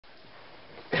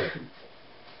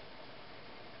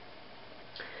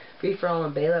Free for all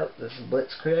on Bailout. This is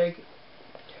Blitzkrieg.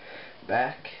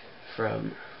 Back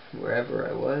from wherever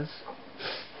I was.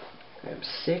 I'm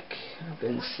sick. I've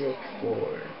been sick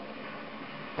for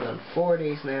around 4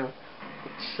 days now.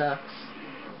 It sucks.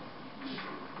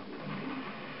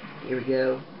 Here we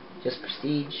go. Just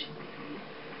prestige.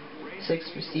 6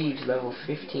 prestige, level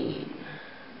 15.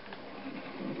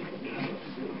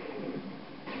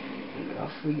 And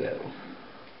off we go.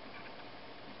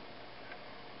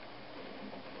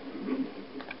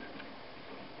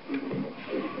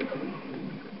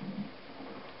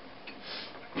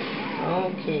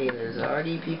 Okay, there's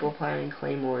already people planting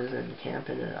claymores and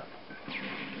camping it up.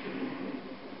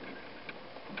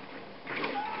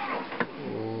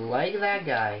 Like that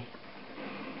guy.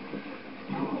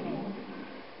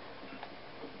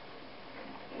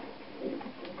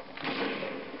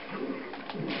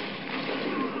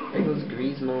 There goes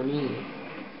Grease Moni.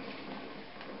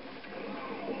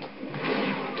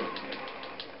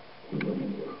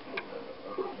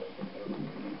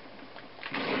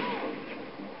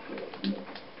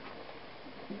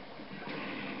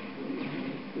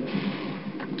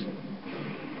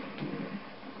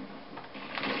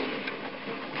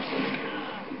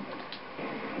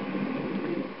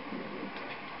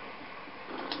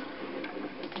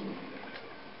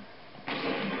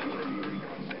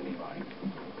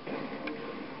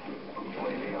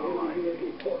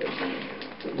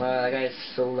 Well, that guy's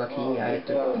so lucky. I had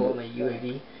to pull my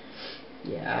UAV.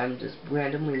 Yeah, I'm just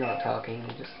randomly not talking.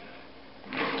 Just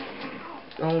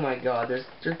oh my God,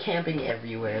 they're camping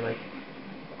everywhere. Like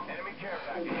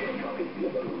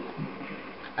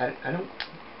I don't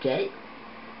get it.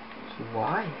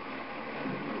 Why?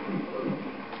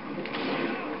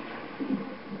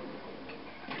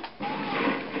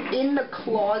 In the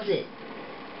closet.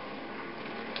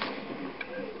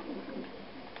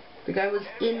 The guy was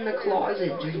in the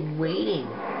closet, just waiting.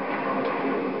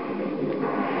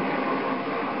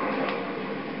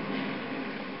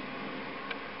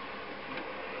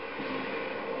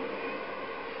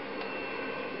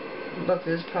 Look,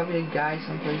 there's probably a guy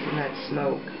someplace in that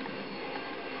smoke.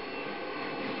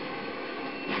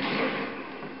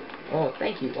 Oh,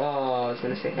 thank you. Oh, I was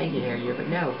gonna say thank you, Harrier, but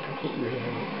no, I hate you,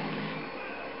 Harrier.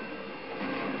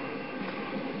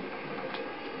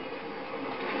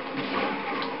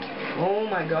 Oh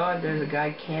my God, there's a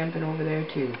guy camping over there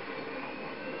too.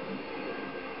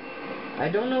 I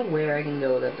don't know where I can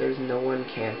go that there's no one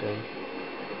camping.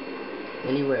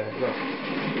 Anywhere. Look.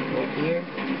 Go up here.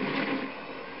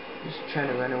 Just trying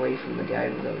to run away from the guy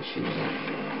that was shooting at.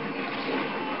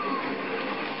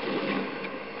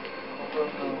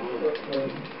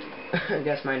 I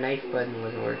guess my knife button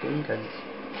wasn't working because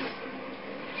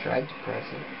I tried to press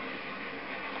it.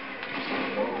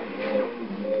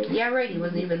 Yeah, right, he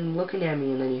wasn't even looking at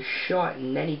me, and then he shot,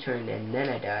 and then he turned, and then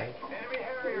I died.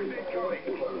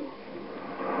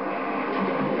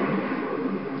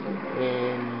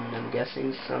 And I'm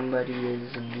guessing somebody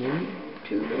is new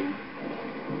to me.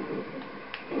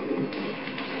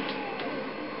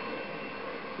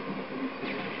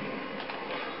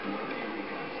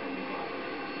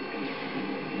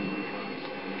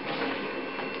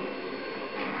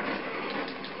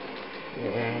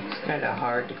 Yeah, it's kind of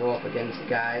hard to go up against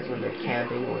guys when they're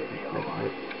camping with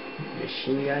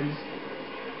machine guns.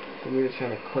 And you're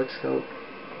trying to quick scope.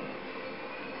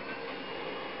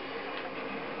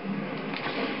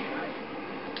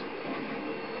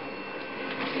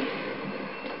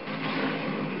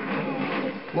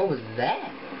 What was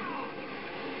that?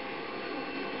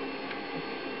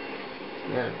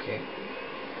 I don't care.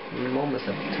 I'm almost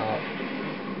at the top.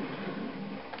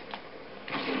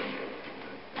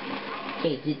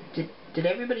 Okay, did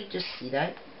everybody just see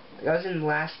that? I was in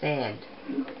Last Stand,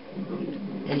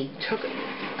 and he took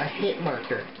a hit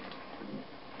marker.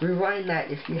 Rewind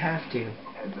that if you have to.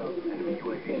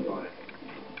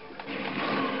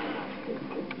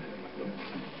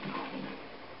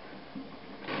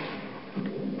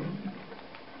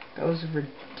 That was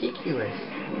ridiculous.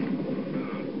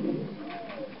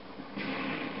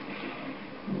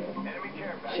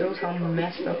 Shows how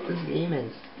messed up this game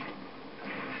is.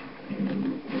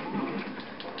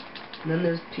 And then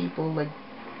there's people like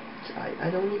I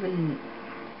don't even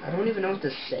know what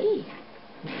to say.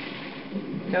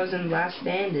 I was in Last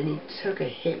Stand and he took a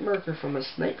hit marker from a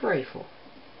sniper rifle.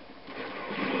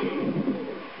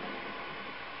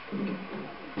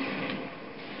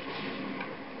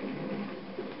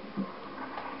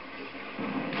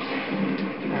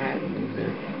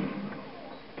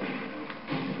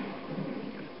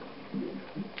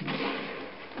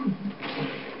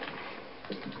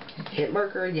 Hit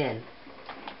marker again.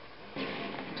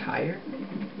 tire?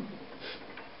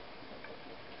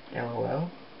 LOL.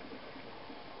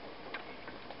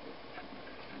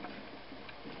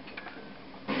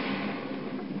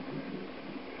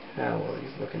 Oh, well,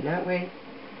 he's looking that way.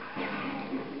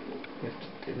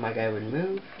 If my guy would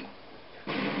move.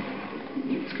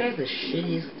 This guy's the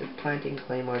shittiest planting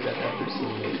claymores I've ever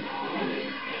seen.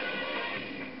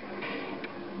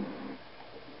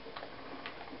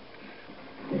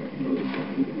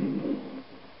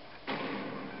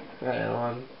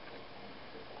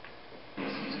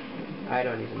 I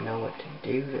don't even know what to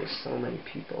do. There's so many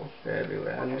people. They're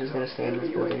everywhere. I'm just gonna stay in this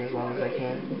building as long as I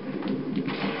can.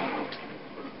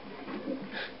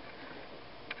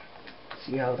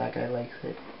 See how that guy likes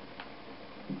it.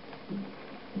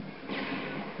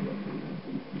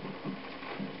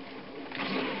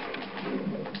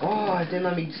 Oh, it didn't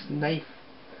let me snipe.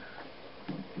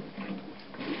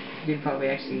 You could probably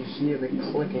actually hear the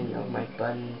clicking of my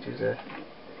button through the...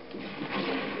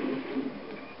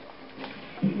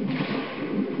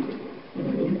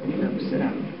 No, sit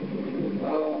down.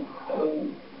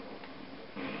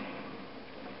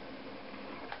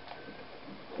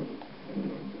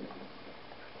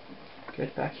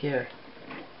 Get back here.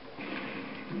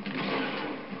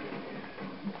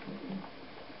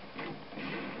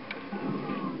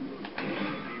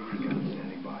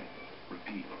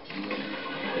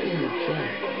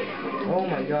 Oh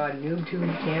my god, noob tube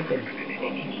camping.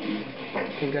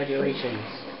 Congratulations.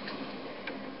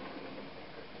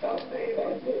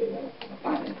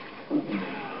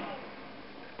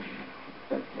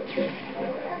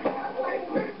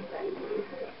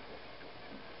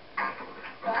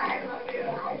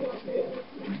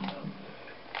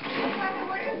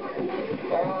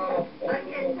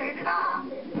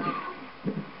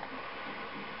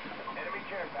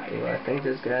 Well, I think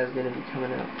this guy's gonna be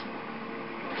coming up.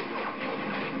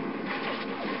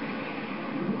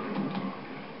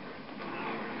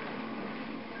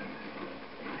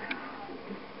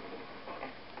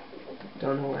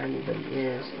 Don't know where anybody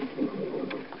is.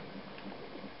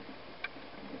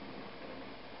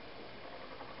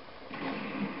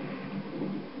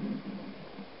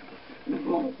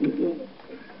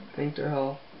 I think they're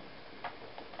all...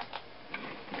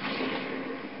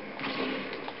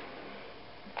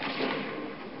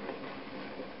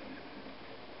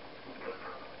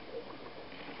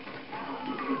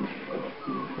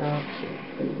 Okay.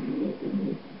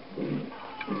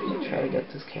 Try to get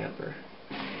this camper.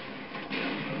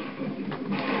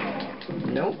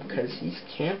 Nope, because he's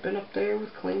camping up there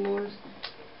with claymores.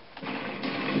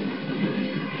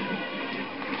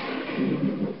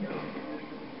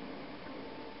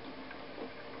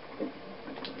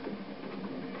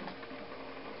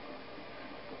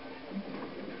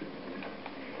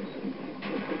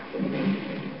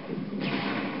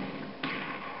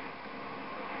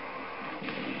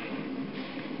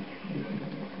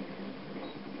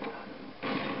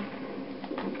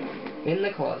 In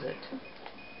the closet.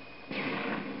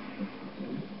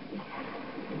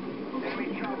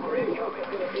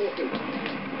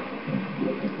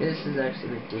 This is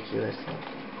actually ridiculous.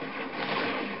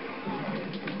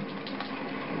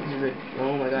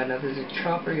 Oh my god, now there's a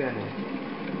chopper gunner.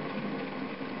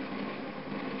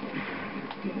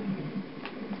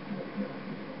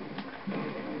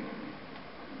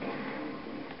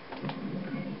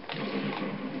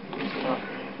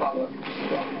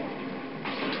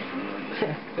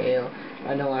 Fail.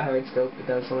 I know I hard scoped, but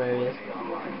that was hilarious.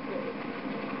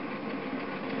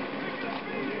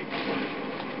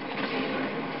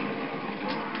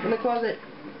 In the closet.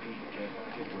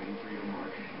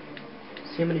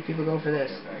 See how many people go for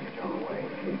this.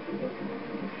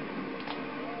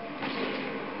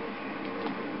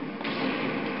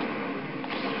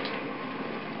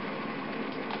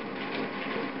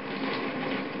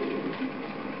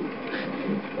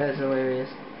 That's hilarious.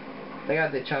 I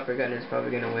got the chopper gunner is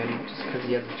probably gonna win just because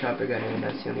he has the chopper gunner and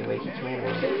that's the only way he can win.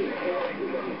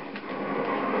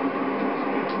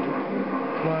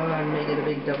 Come on, make it a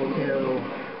big double kill.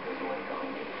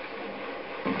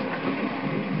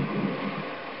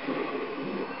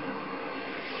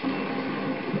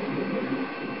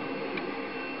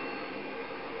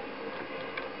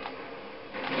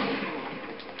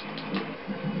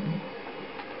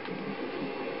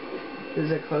 This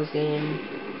is a close game.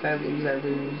 If I lose, I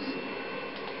lose.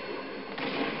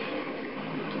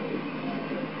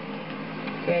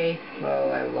 Okay,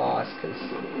 well, I lost because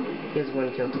he has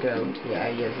one kill to go.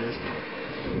 Yeah, he has this.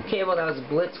 Okay, well, that was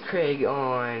Blitzkrieg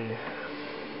on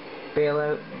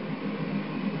Bailout.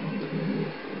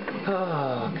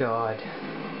 Oh, God.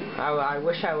 I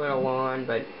wish I would have won,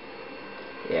 but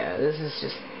yeah, this is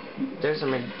just There's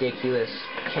some ridiculous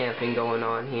camping going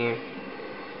on here.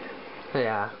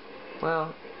 Yeah,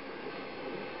 well,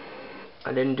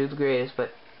 I didn't do the greatest,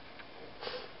 but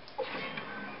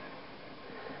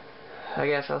I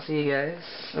guess I'll see you guys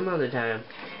some other time.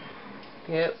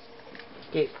 Yep.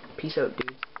 Okay, peace out,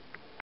 dude.